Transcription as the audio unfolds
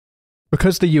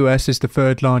Because the US is the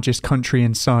third largest country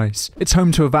in size, it's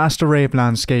home to a vast array of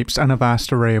landscapes and a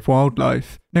vast array of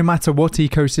wildlife. No matter what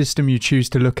ecosystem you choose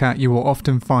to look at, you will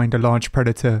often find a large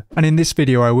predator. And in this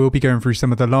video I will be going through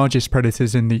some of the largest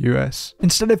predators in the US.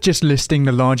 Instead of just listing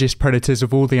the largest predators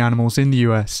of all the animals in the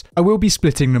US, I will be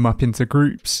splitting them up into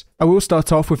groups. I will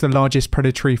start off with the largest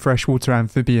predatory freshwater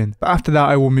amphibian, but after that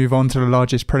I will move on to the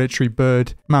largest predatory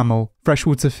bird, mammal,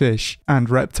 freshwater fish, and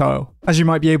reptile. As you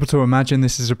might be able to imagine,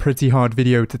 this is a pretty hard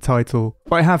video to title,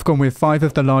 but I have gone with 5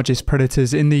 of the largest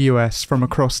predators in the US from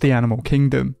across the animal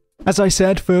kingdom. As I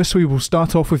said, first we will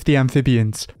start off with the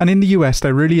amphibians, and in the US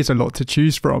there really is a lot to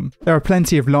choose from. There are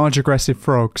plenty of large aggressive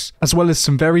frogs, as well as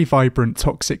some very vibrant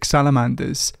toxic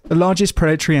salamanders. The largest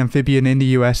predatory amphibian in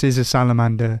the US is a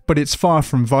salamander, but it's far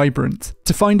from vibrant.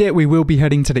 To find it, we will be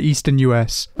heading to the eastern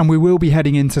US, and we will be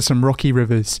heading into some rocky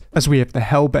rivers, as we have the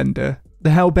Hellbender. The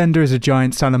Hellbender is a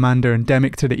giant salamander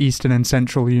endemic to the eastern and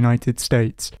central United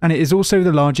States, and it is also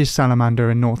the largest salamander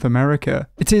in North America.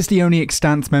 It is the only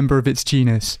extant member of its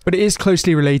genus, but it is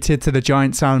closely related to the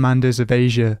giant salamanders of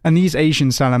Asia, and these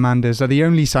Asian salamanders are the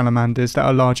only salamanders that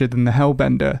are larger than the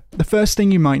Hellbender. The first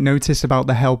thing you might notice about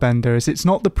the Hellbender is it's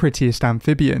not the prettiest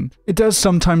amphibian. It does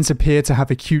sometimes appear to have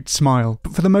a cute smile,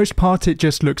 but for the most part it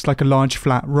just looks like a large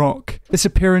flat rock. This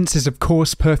appearance is of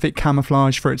course perfect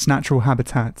camouflage for its natural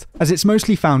habitat, as it's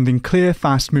mostly found in clear,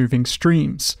 fast-moving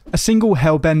streams. A single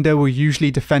Hellbender will usually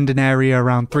defend an area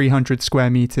around 300 square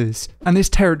meters, and this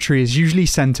territory is usually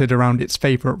centered around its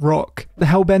favorite rock. The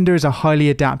Hellbender is a highly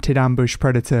adapted ambush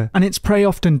predator, and its prey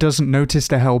often doesn't notice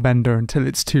the Hellbender until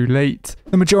it's too late.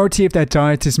 The majority of their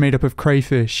diet is made up of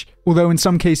crayfish, although in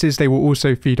some cases they will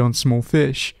also feed on small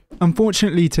fish.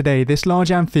 Unfortunately today, this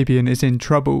large amphibian is in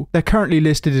trouble. They're currently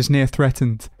listed as near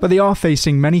threatened, but they are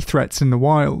facing many threats in the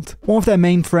wild. One of their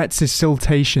main threats is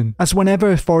siltation, as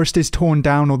whenever a forest is torn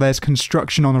down or there's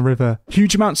construction on a river,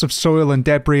 huge amounts of soil and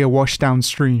debris are washed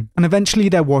downstream, and eventually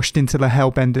they're washed into the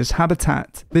Hellbender's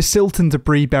habitat. This silt and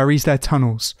debris buries their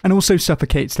tunnels, and also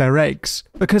suffocates their eggs.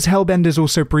 Because Hellbenders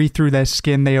also breathe through their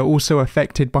skin, they are also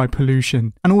affected by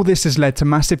pollution, and all this has led to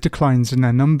massive declines in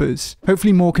their numbers.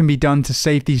 Hopefully more can be done to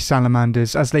save these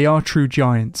salamanders, as they are true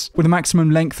giants, with a maximum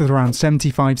length of around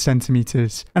 75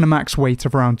 centimeters and a max weight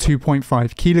of around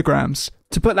 2.5 kilograms.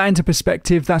 To put that into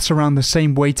perspective, that's around the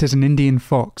same weight as an Indian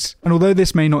fox, and although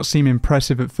this may not seem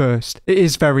impressive at first, it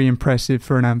is very impressive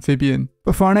for an amphibian.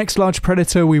 But for our next large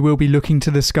predator, we will be looking to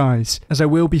the skies, as I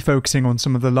will be focusing on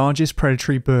some of the largest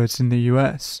predatory birds in the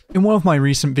US. In one of my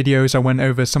recent videos I went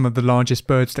over some of the largest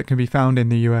birds that can be found in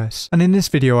the US, and in this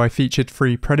video I featured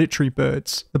 3 predatory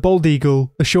birds: the bald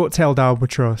eagle, the short-tailed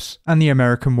albatross, and the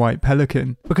American white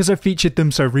pelican. Because I've featured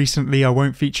them so recently, I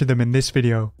won't feature them in this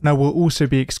video, and I will also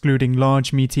be excluding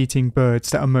large meat-eating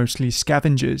birds that are mostly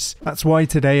scavengers. That's why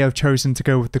today I've chosen to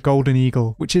go with the golden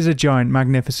eagle, which is a giant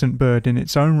magnificent bird in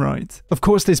its own right. Of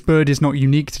course, this bird is not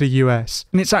unique to the US,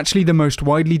 and it's actually the most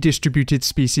widely distributed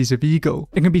species of eagle.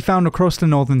 It can be found across the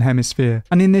northern hemisphere,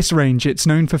 and in this range it's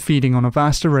known for feeding on a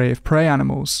vast array of prey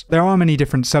animals. There are many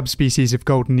different subspecies of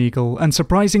golden eagle, and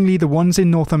surprisingly the ones in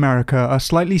North America are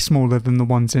slightly smaller than the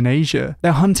ones in Asia.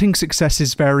 Their hunting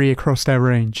successes vary across their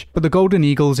range, but the golden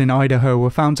eagles in Idaho were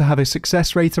found to have a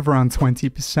success rate of around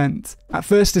 20%. At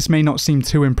first this may not seem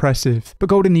too impressive, but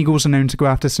golden eagles are known to go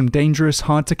after some dangerous,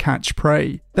 hard to catch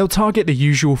prey. They'll target the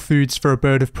usual foods for a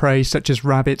bird of prey such as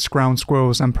rabbits, ground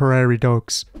squirrels and prairie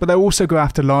dogs, but they'll also go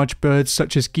after large birds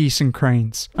such as geese and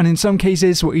cranes, and in some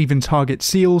cases will even target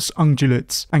seals,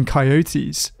 ungulates and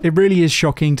coyotes. It really is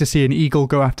shocking to see an eagle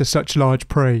go after such large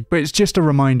prey, but it's just a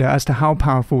reminder as to how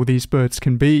powerful these birds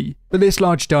can be. But this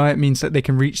large diet means that they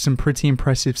can reach some pretty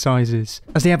impressive sizes,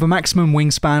 as they have a maximum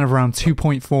wingspan of around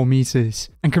 2.4 meters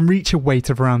and can reach a weight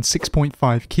of around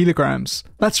 6.5 kilograms.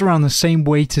 That's around the same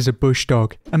weight as a bush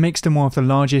dog and makes them one of the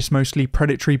largest, mostly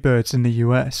predatory birds in the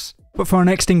US. But for our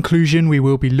next inclusion, we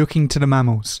will be looking to the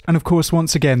mammals, and of course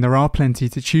once again there are plenty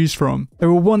to choose from. There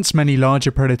were once many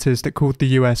larger predators that called the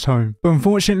US home, but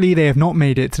unfortunately they have not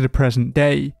made it to the present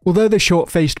day. Although the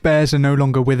short-faced bears are no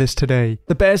longer with us today,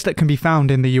 the bears that can be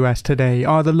found in the US today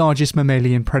are the largest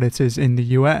mammalian predators in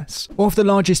the US. One of the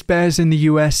largest bears in the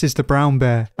US is the brown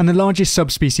bear, and the largest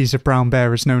subspecies of brown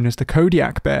bear is known as the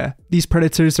Kodiak bear. These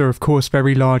predators are of course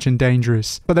very large and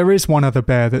dangerous, but there is one other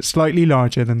bear that's slightly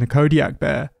larger than the Kodiak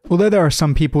bear. Although there are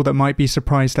some people that might be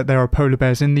surprised that there are polar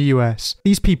bears in the US,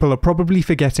 these people are probably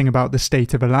forgetting about the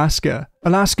state of Alaska.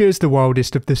 Alaska is the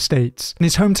wildest of the states, and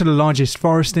is home to the largest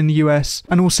forest in the US,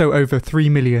 and also over 3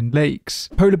 million lakes.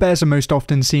 Polar bears are most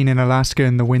often seen in Alaska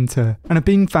in the winter, and are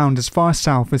being found as far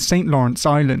south as St. Lawrence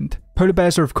Island. Polar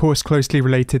bears are of course closely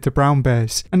related to brown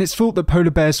bears, and it's thought that polar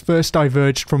bears first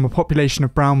diverged from a population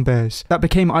of brown bears that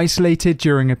became isolated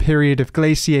during a period of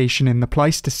glaciation in the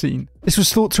Pleistocene. This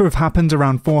was thought to have happened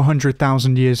around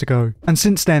 400,000 years ago, and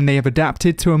since then they have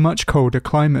adapted to a much colder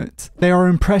climate. They are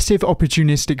impressive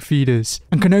opportunistic feeders,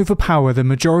 and can overpower the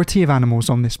majority of animals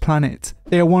on this planet.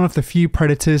 They are one of the few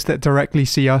predators that directly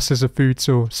see us as a food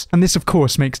source, and this of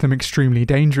course makes them extremely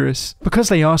dangerous. Because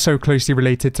they are so closely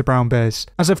related to brown bears,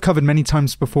 as I've covered many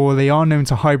times before, they are known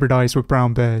to hybridize with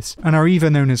brown bears, and are either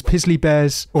known as pizzly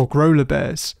bears or growler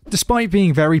bears. Despite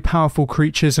being very powerful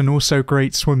creatures and also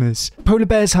great swimmers, polar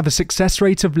bears have a success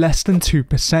rate of less than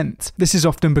 2%. This is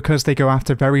often because they go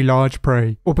after very large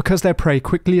prey, or because their prey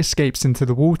quickly escapes into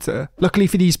the water. Luckily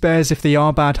for these bears, if they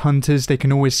are bad hunters, they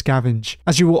can always scavenge,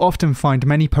 as you will often find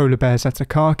many polar bears at a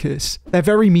carcass. Their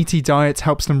very meaty diet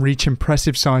helps them reach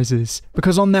impressive sizes,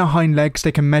 because on their hind legs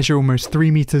they can measure almost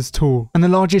 3 meters tall, and the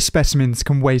largest specimens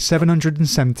can weigh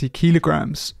 770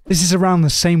 kilograms. This is around the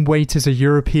same weight as a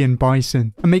European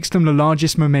bison, and makes them the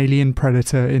largest mammalian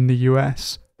predator in the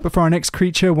US. But for our next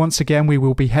creature, once again we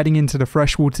will be heading into the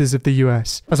freshwaters of the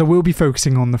US, as I will be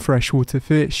focusing on the freshwater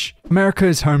fish. America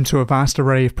is home to a vast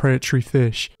array of predatory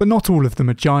fish, but not all of them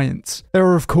are giants. There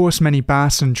are of course many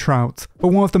bass and trout, but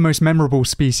one of the most memorable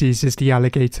species is the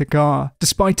alligator gar.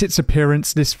 Despite its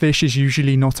appearance, this fish is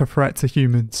usually not a threat to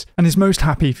humans, and is most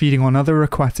happy feeding on other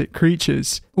aquatic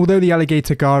creatures. Although the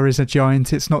alligator gar is a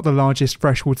giant, it's not the largest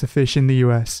freshwater fish in the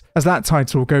US, as that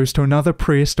title goes to another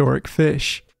prehistoric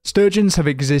fish. Sturgeons have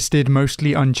existed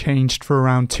mostly unchanged for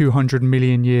around 200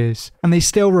 million years, and they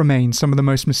still remain some of the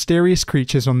most mysterious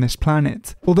creatures on this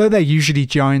planet. Although they're usually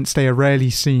giants, they are rarely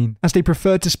seen, as they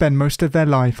prefer to spend most of their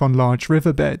life on large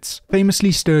riverbeds.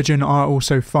 Famously, sturgeon are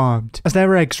also farmed, as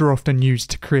their eggs are often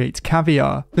used to create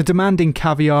caviar. The demand in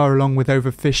caviar along with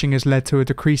overfishing has led to a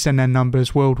decrease in their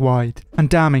numbers worldwide,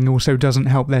 and damming also doesn't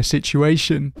help their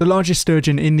situation. The largest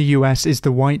sturgeon in the US is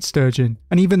the white sturgeon,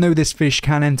 and even though this fish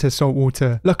can enter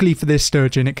saltwater, luckily for this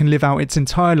sturgeon, it can live out its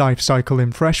entire life cycle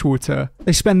in freshwater.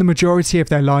 They spend the majority of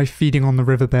their life feeding on the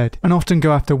riverbed, and often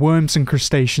go after worms and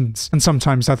crustaceans, and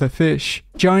sometimes other fish.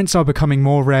 Giants are becoming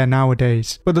more rare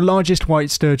nowadays, but the largest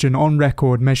white sturgeon on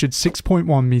record measured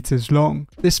 6.1 meters long.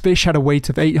 This fish had a weight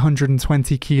of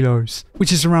 820 kilos,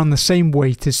 which is around the same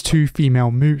weight as 2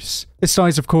 female moose. This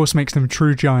size of course makes them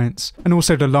true giants, and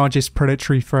also the largest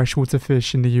predatory freshwater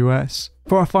fish in the US.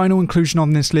 For our final inclusion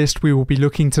on this list, we will be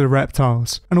looking to the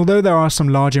reptiles, and although there are some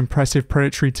large impressive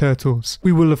predatory turtles,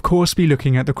 we will of course be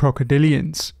looking at the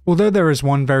crocodilians. Although there is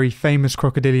one very famous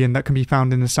crocodilian that can be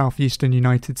found in the southeastern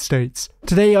United States,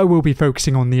 today I will be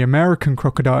focusing on the American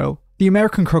crocodile. The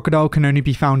American crocodile can only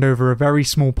be found over a very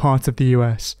small part of the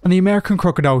US, and the American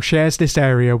crocodile shares this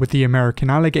area with the American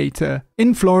alligator.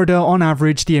 In Florida, on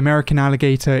average, the American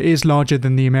alligator is larger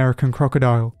than the American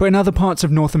crocodile, but in other parts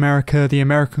of North America, the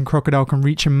American crocodile can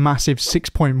reach a massive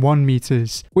 6.1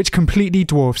 meters, which completely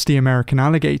dwarfs the American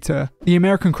alligator. The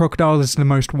American crocodile is the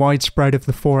most widespread of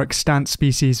the 4 extant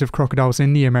species of crocodiles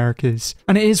in the Americas,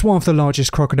 and it is one of the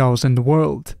largest crocodiles in the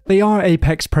world. They are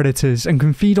apex predators and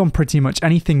can feed on pretty much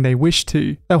anything they wish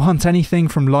to. They'll hunt anything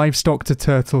from livestock to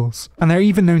turtles, and they're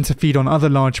even known to feed on other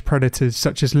large predators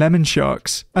such as lemon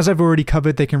sharks. As I've already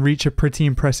covered, they can reach a pretty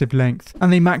impressive length,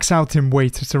 and they max out in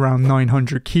weight at around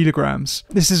 900 kilograms.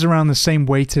 This is around the same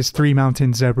weight as 3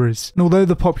 mountain zebras, and although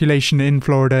the population in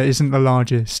Florida isn't the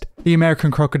largest, the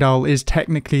American crocodile is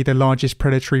technically the largest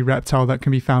predatory reptile that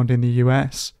can be found in the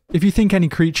US. If you think any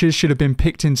creatures should have been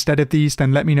picked instead of these,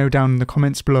 then let me know down in the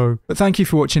comments below. But thank you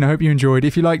for watching, I hope you enjoyed.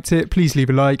 If you liked it, please leave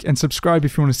a like and subscribe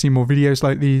if you want to see more videos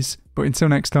like these. But until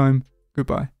next time,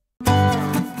 goodbye.